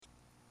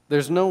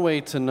There's no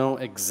way to know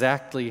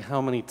exactly how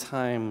many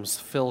times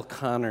Phil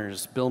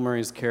Connors, Bill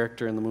Murray's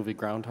character in the movie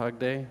Groundhog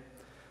Day,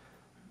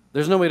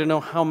 there's no way to know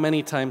how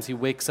many times he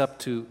wakes up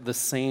to the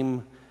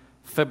same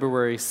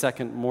February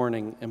 2nd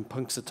morning in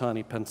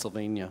Punxsutawney,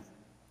 Pennsylvania.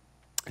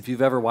 If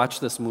you've ever watched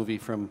this movie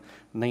from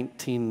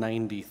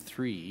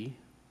 1993,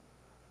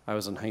 I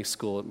was in high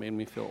school. It made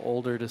me feel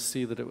older to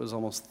see that it was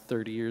almost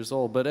 30 years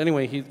old. But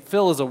anyway,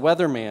 Phil is a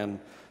weatherman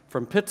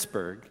from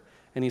Pittsburgh,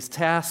 and he's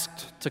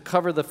tasked to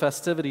cover the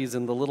festivities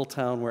in the little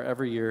town where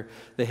every year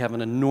they have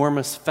an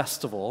enormous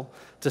festival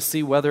to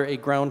see whether a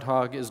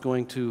groundhog is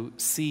going to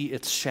see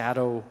its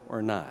shadow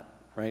or not,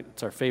 right?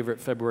 It's our favorite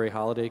February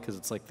holiday because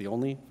it's like the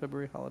only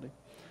February holiday.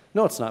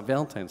 No, it's not.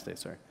 Valentine's Day,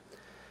 sorry.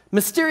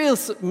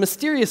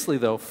 Mysteriously,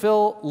 though,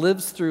 Phil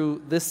lives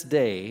through this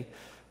day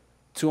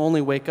to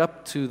only wake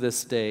up to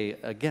this day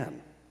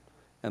again,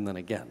 and then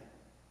again,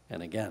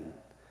 and again,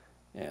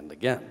 and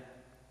again.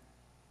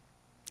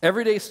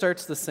 Every day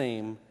starts the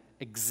same,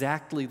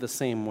 exactly the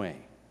same way.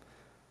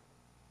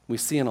 We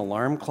see an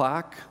alarm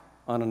clock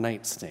on a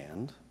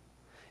nightstand.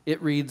 It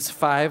reads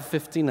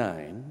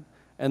 5:59,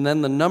 and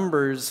then the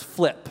numbers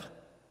flip.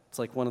 It's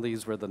like one of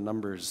these where the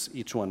numbers,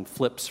 each one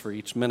flips for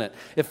each minute.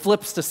 It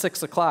flips to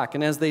 6 o'clock,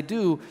 and as they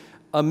do,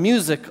 a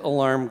music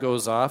alarm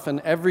goes off, and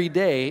every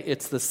day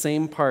it's the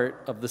same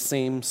part of the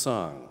same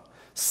song.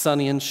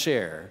 Sonny and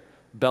Cher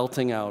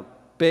belting out,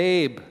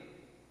 "Babe,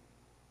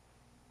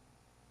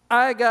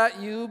 I got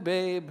you,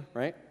 babe,"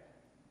 right?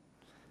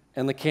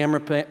 And the camera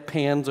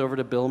pans over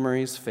to Bill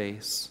Murray's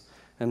face,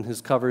 and his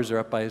covers are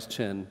up by his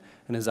chin,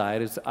 and his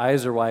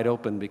eyes are wide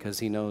open because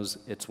he knows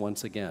it's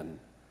once again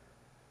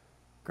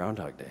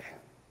Groundhog Day.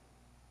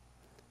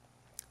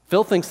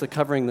 Phil thinks that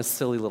covering this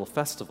silly little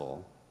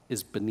festival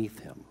is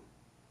beneath him.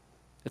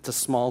 It's a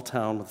small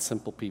town with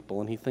simple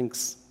people, and he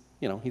thinks,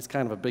 he's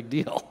kind of a big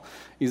deal.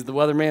 He's the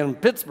weatherman in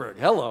Pittsburgh.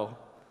 Hello.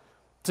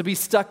 To be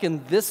stuck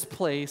in this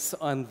place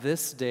on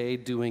this day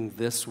doing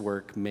this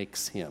work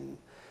makes him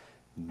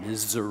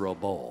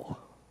miserable.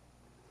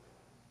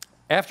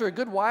 After a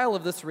good while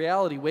of this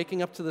reality,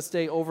 waking up to this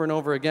day over and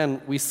over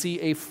again, we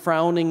see a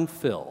frowning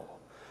Phil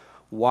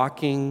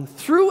walking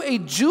through a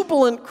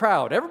jubilant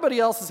crowd. Everybody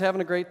else is having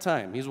a great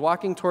time. He's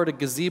walking toward a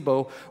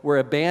gazebo where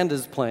a band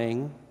is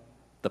playing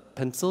the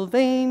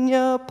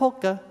Pennsylvania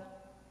Polka.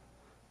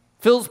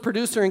 Phil's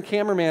producer and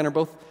cameraman are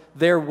both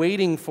there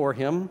waiting for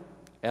him,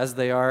 as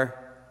they are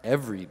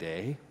every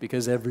day,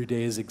 because every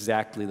day is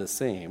exactly the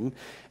same.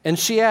 And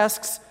she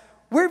asks,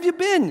 "Where have you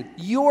been?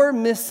 You're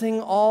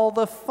missing all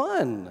the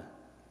fun."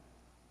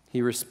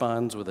 He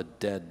responds with a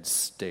dead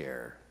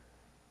stare.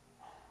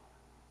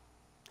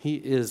 He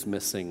is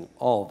missing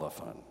all the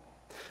fun.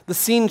 The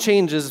scene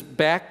changes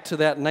back to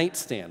that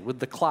nightstand with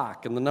the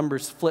clock, and the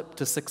numbers flip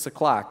to 6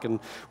 o'clock, and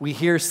we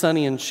hear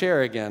Sonny and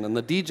Cher again, and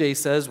the DJ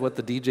says what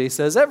the DJ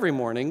says every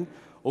morning: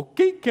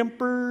 "Okay,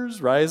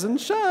 campers, rise and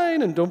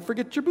shine, and don't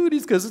forget your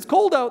booties because it's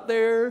cold out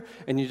there."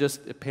 And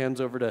it pans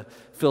over to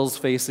Phil's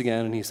face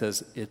again, and he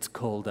says, "It's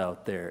cold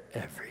out there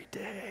every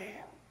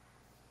day."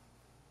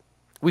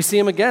 We see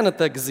him again at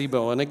the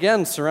gazebo, and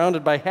again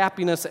surrounded by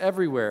happiness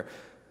everywhere,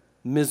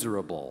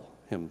 miserable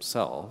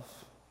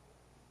himself.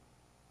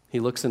 He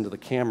looks into the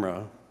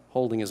camera,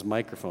 holding his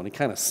microphone. He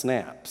kind of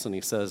snaps, and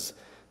he says,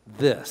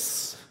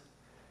 "This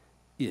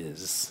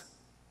is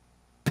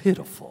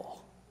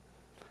pitiful.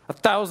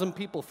 1,000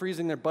 people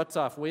freezing their butts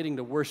off waiting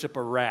to worship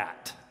a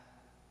rat."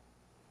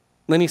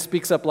 And then he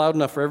speaks up loud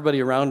enough for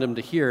everybody around him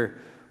to hear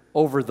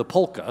over the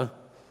polka.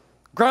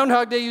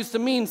 "Groundhog Day used to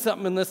mean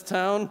something in this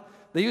town.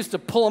 They used to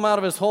pull him out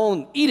of his hole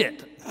and eat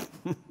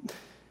it."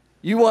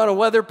 You want a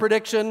weather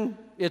prediction?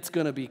 It's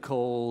going to be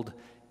cold,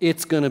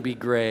 it's going to be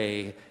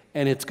gray,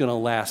 and it's going to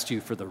last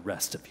you for the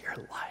rest of your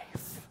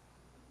life.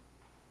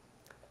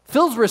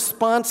 Phil's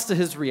response to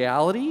his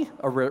reality,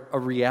 a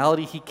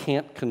reality he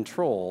can't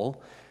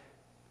control,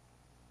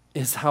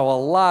 is how a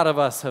lot of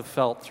us have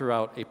felt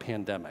throughout a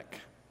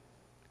pandemic.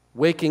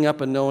 Waking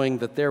up and knowing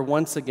that there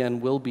once again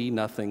will be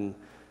nothing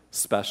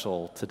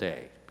special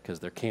today, because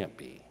there can't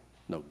be.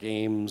 No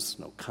games,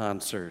 no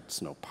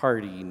concerts, no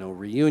party, no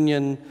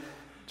reunion,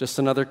 just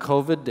another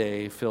COVID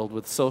day filled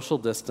with social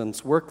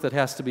distance, work that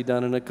has to be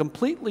done in a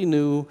completely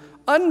new,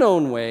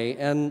 unknown way,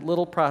 and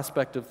little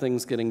prospect of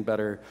things getting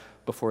better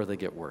before they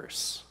get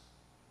worse.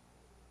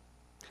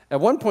 At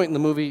one point in the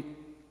movie,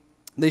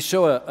 they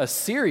show a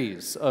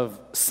series of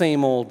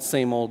same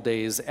old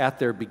days at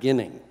their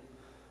beginning.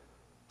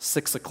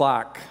 6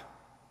 o'clock,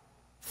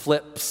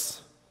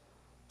 flips,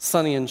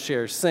 Sonny and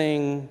Cher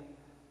sing,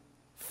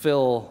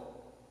 Phil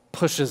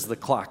pushes the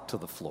clock to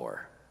the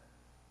floor,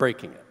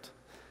 breaking it.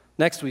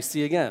 Next we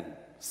see again,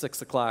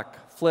 6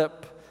 o'clock,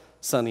 flip,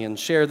 Sonny and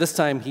Cher. This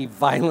time he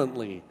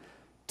violently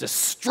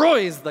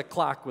destroys the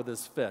clock with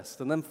his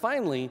fist. And then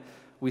finally,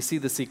 we see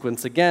the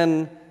sequence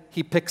again.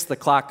 He picks the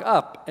clock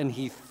up and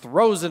he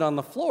throws it on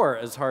the floor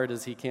as hard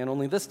as he can,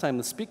 only this time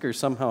the speaker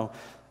somehow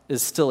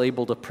is still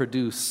able to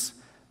produce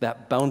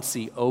that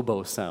bouncy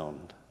oboe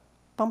sound.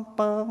 Bum,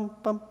 bum,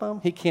 bum, bum.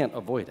 He can't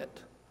avoid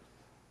it.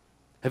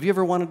 Have you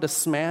ever wanted to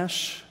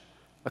smash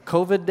a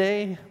COVID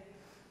day?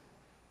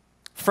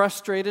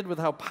 frustrated with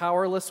how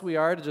powerless we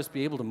are to just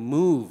be able to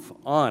move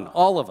on.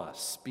 All of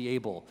us be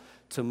able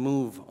to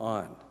move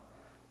on.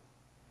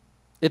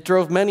 It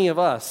drove many of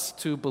us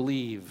to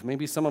believe,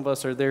 maybe some of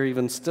us are there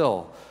even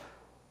still,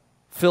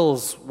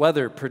 Phil's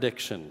weather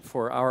prediction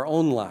for our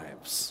own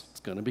lives.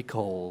 It's going to be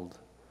cold,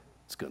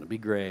 it's going to be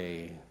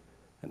gray,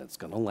 and it's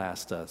going to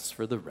last us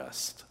for the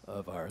rest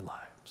of our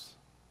lives.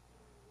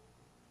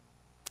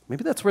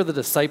 Maybe that's where the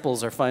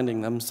disciples are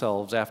finding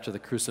themselves after the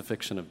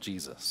crucifixion of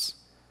Jesus.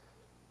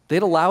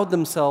 They'd allowed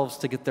themselves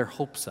to get their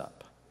hopes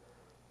up.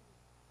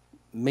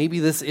 Maybe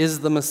this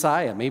is the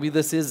Messiah. Maybe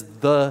this is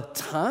the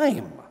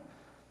time.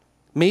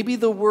 Maybe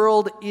the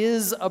world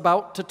is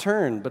about to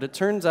turn, but it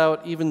turns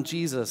out even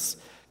Jesus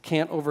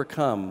can't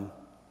overcome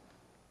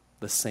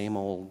the same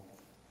old,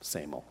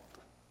 same old.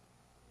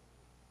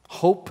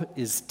 Hope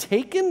is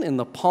taken in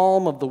the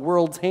palm of the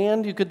world's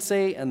hand, you could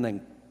say, and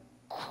then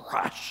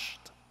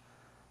crushed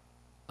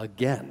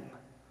again.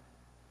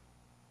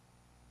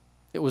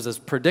 It was as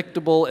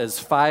predictable as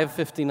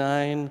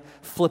 5:59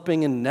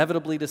 flipping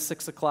inevitably to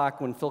 6 o'clock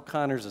when Phil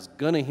Connors is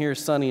going to hear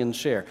Sonny and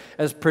Cher.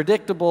 As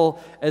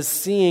predictable as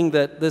seeing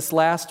that this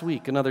last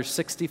week, another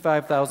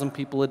 65,000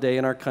 people a day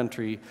in our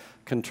country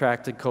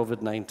contracted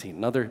COVID-19.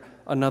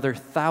 Another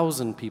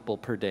 1,000 people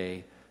per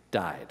day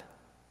died.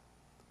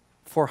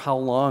 For how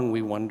long,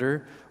 we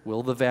wonder,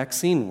 will the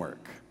vaccine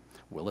work?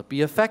 Will it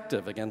be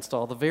effective against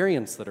all the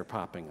variants that are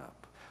popping up?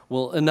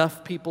 Will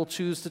enough people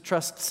choose to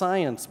trust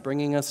science,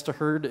 bringing us to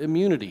herd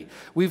immunity?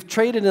 We've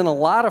traded in a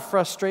lot of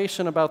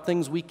frustration about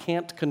things we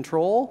can't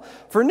control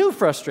for new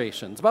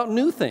frustrations about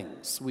new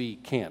things we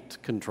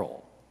can't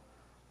control.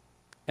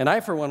 And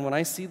I, for one, when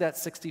I see that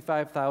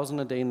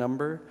 65,000 a day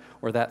number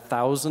or that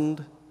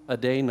 1,000 a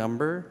day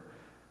number,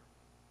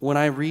 when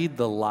I read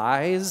the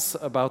lies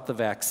about the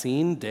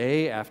vaccine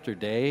day after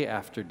day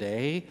after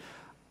day,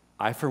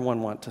 I, for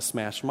one, want to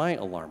smash my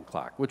alarm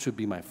clock, which would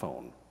be my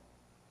phone.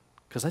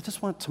 Because I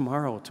just want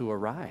tomorrow to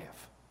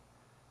arrive.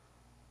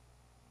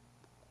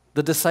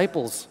 The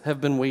disciples have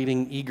been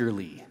waiting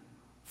eagerly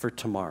for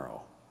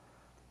tomorrow.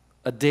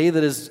 A day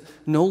that is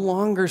no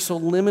longer so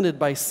limited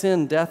by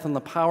sin, death, and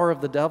the power of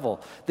the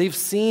devil. They've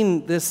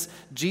seen this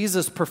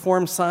Jesus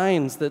perform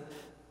signs that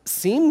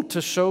seemed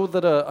to show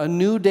that a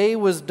new day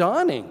was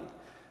dawning.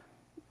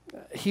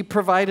 He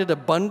provided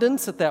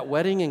abundance at that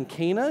wedding in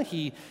Cana.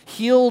 He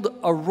healed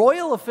a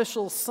royal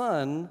official's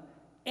son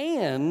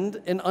and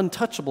an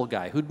untouchable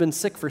guy who'd been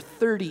sick for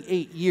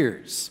 38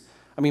 years.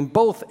 I mean,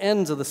 both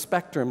ends of the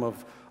spectrum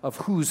of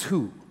who's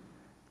who.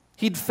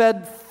 He'd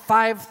fed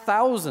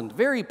 5,000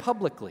 very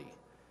publicly.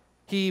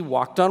 He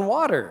walked on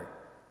water.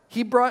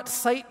 He brought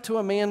sight to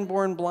a man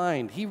born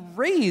blind. He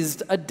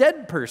raised a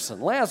dead person,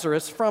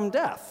 Lazarus, from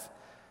death.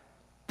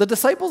 The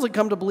disciples had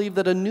come to believe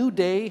that a new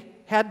day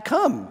had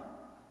come.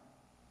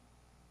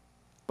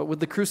 But with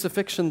the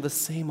crucifixion, the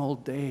same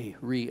old day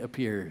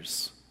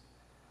reappears.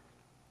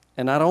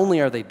 And not only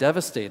are they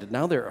devastated,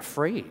 now they're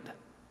afraid.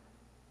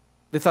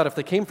 They thought if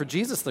they came for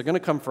Jesus, they're going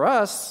to come for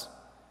us.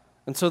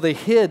 And so they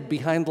hid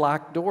behind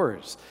locked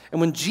doors.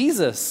 And when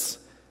Jesus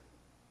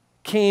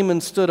came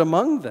and stood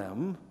among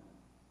them,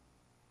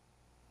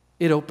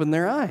 it opened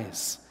their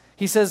eyes.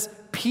 He says,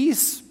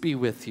 "Peace be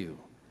with you."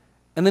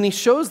 And then he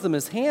shows them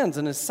his hands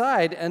and his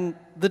side, and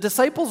the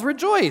disciples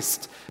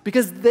rejoiced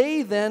because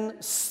they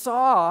then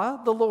saw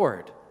the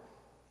Lord.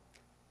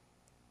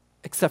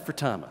 Except for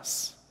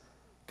Thomas.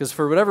 Because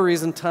for whatever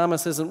reason,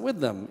 Thomas isn't with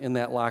them in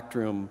that locked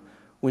room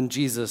when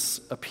Jesus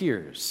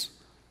appears.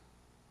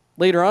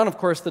 Later on, of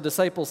course, the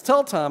disciples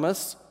tell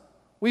Thomas,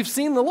 "We've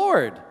seen the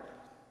Lord."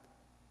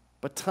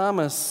 But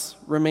Thomas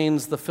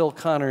remains the Phil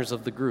Connors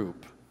of the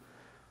group.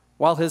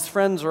 While his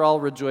friends are all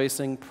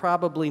rejoicing,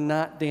 probably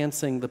not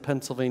dancing the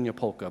Pennsylvania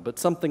polka, but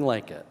something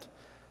like it.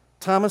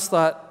 Thomas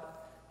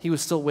thought he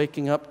was still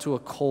waking up to a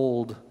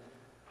cold,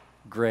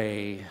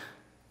 gray,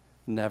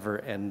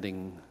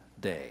 never-ending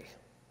day.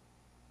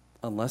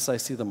 Unless I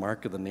see the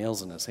mark of the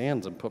nails in his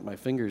hands and put my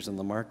fingers in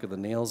the mark of the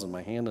nails in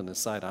my hand and his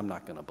side, I'm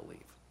not going to believe.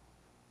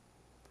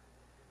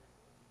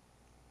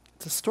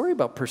 It's a story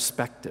about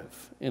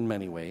perspective in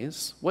many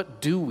ways.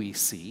 What do we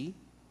see?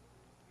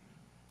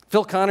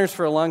 Phil Connors,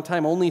 for a long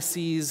time, only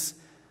sees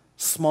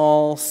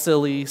small,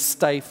 silly,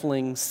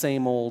 stifling,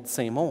 same old,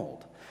 same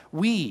old.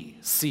 We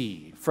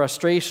see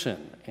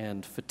frustration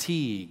and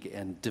fatigue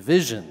and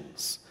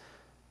divisions.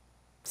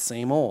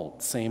 Same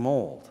old, same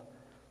old.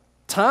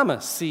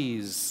 Thomas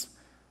sees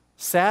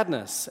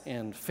sadness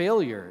and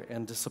failure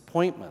and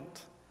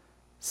disappointment.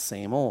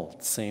 Same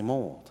old, same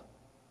old.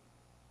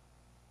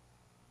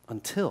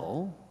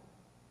 Until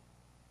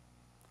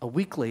a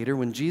week later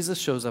when Jesus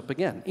shows up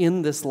again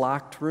in this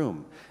locked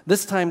room.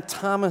 This time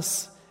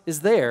Thomas is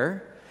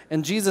there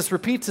and Jesus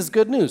repeats his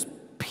good news.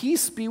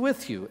 "Peace be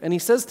with you." And he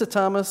says to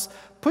Thomas,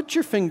 "Put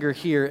your finger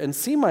here and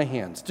see my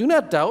hands. Do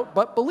not doubt,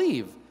 but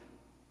believe."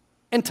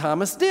 And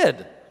Thomas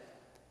did.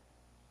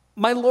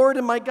 "My Lord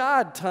and my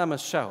God,"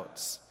 Thomas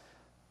shouts.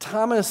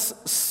 Thomas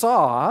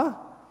saw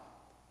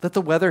that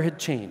the weather had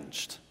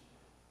changed.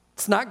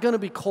 It's not going to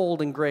be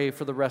cold and gray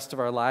for the rest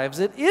of our lives.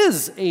 It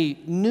is a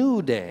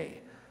new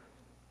day.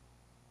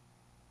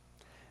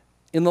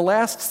 In the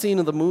last scene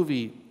of the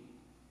movie,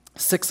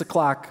 6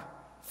 o'clock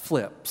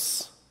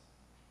flips.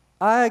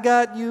 "I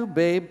got you,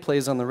 babe,"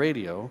 plays on the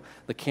radio.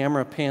 The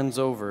camera pans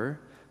over.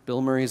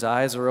 Bill Murray's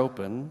eyes are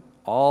open,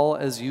 all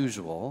as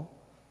usual.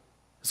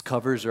 His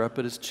covers are up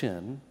at his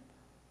chin.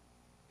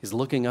 He's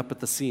looking up at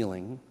the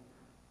ceiling.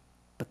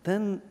 But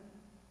then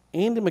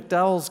Andie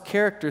MacDowell's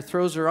character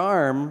throws her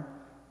arm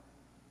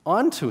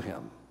onto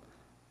him.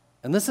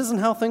 And this isn't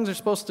how things are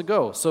supposed to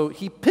go. So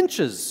he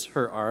pinches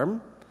her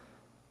arm,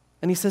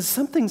 and he says,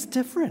 "Something's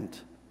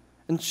different."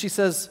 And she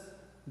says,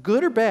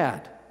 "Good or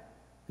bad?"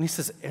 And he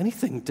says,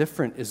 "Anything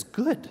different is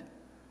good.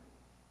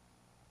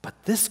 But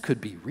this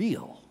could be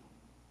real.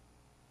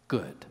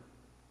 Good."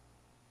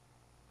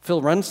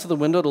 Phil runs to the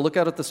window to look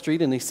out at the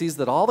street, and he sees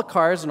that all the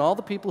cars and all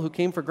the people who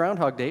came for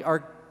Groundhog Day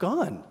are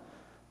gone,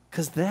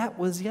 because that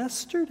was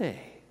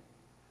yesterday.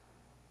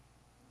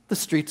 The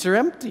streets are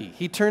empty.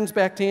 He turns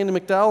back to Andie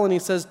MacDowell and he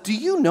says, "Do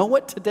you know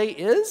what today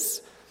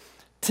is?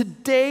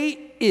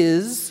 Today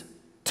is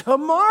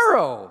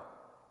tomorrow."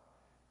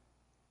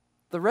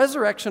 The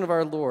resurrection of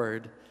our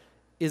Lord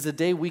is a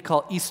day we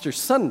call Easter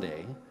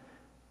Sunday.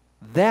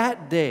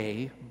 That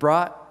day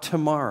brought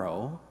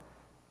tomorrow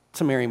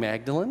to Mary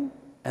Magdalene,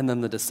 and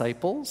then the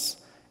disciples,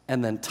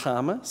 and then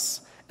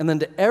Thomas, and then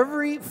to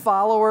every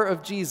follower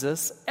of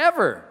Jesus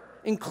ever,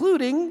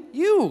 including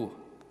you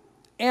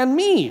and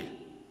me.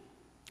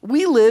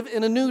 We live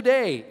in a new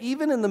day,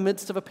 even in the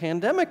midst of a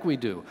pandemic we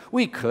do.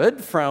 We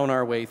could frown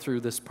our way through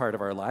this part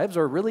of our lives,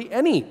 or really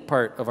any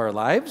part of our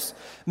lives,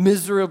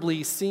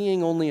 miserably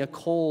seeing only a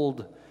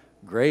cold,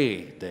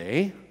 gray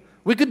day.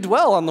 We could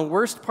dwell on the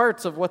worst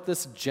parts of what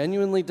this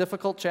genuinely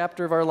difficult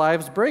chapter of our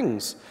lives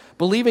brings,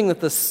 believing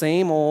that the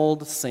same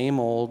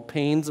old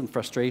pains and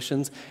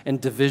frustrations and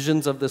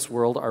divisions of this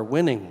world are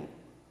winning.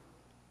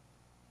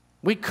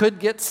 We could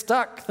get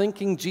stuck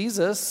thinking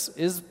Jesus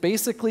is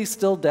basically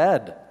still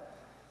dead,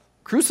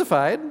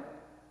 crucified,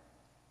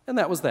 and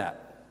that was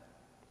that.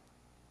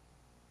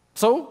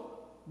 So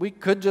we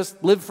could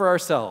just live for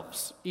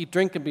ourselves, eat,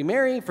 drink, and be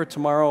merry, for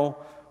tomorrow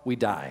we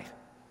die.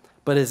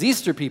 But as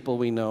Easter people,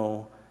 we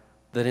know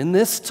that in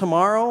this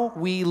tomorrow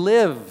we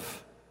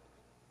live.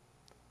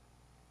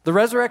 The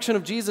resurrection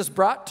of Jesus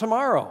brought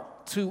tomorrow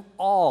to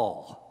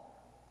all,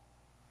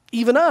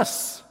 even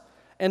us.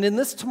 And in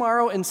this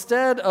tomorrow,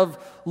 instead of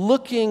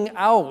looking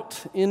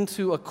out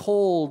into a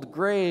cold,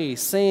 gray,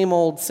 same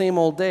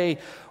old day,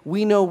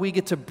 we know we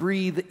get to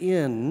breathe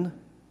in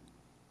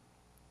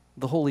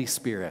the Holy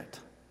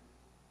Spirit.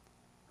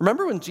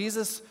 Remember when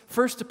Jesus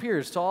first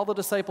appears to all the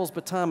disciples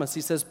but Thomas,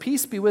 he says,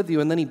 "Peace be with you,"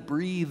 and then he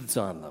breathes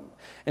on them.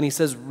 And he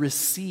says,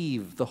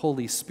 "Receive the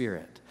Holy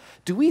Spirit."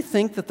 Do we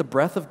think that the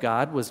breath of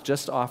God was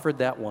just offered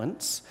that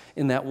once,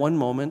 in that one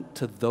moment,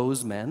 to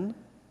those men?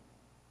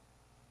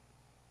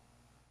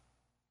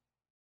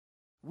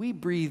 We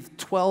breathe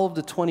 12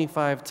 to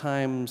 25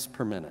 times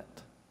per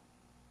minute.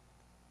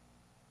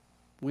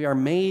 We are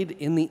made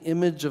in the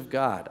image of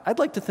God. I'd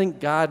like to think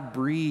God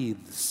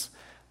breathes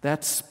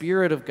that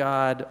Spirit of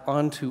God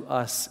onto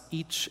us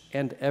each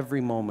and every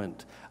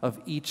moment of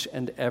each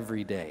and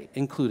every day,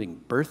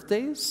 including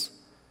birthdays,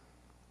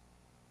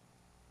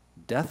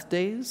 death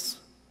days,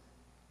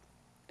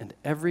 and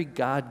every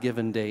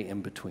God-given day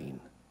in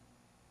between.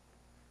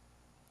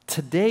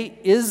 Today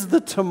is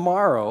the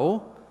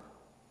tomorrow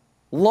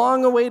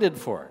long awaited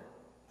for.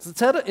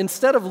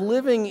 Instead of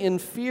living in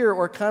fear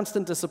or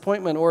constant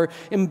disappointment or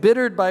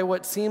embittered by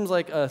what seems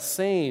like a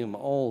same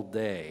old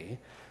day,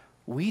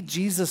 we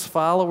Jesus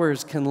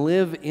followers can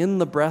live in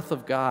the breath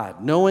of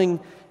God, knowing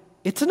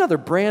it's another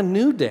brand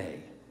new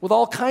day with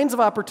all kinds of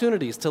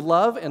opportunities to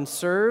love and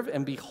serve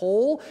and be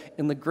whole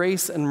in the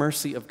grace and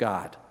mercy of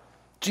God.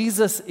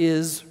 Jesus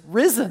is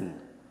risen.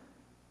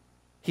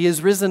 He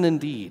is risen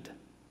indeed.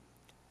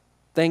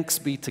 Thanks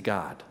be to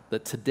God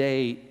that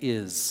today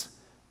is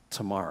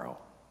tomorrow.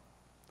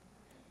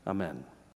 Amen.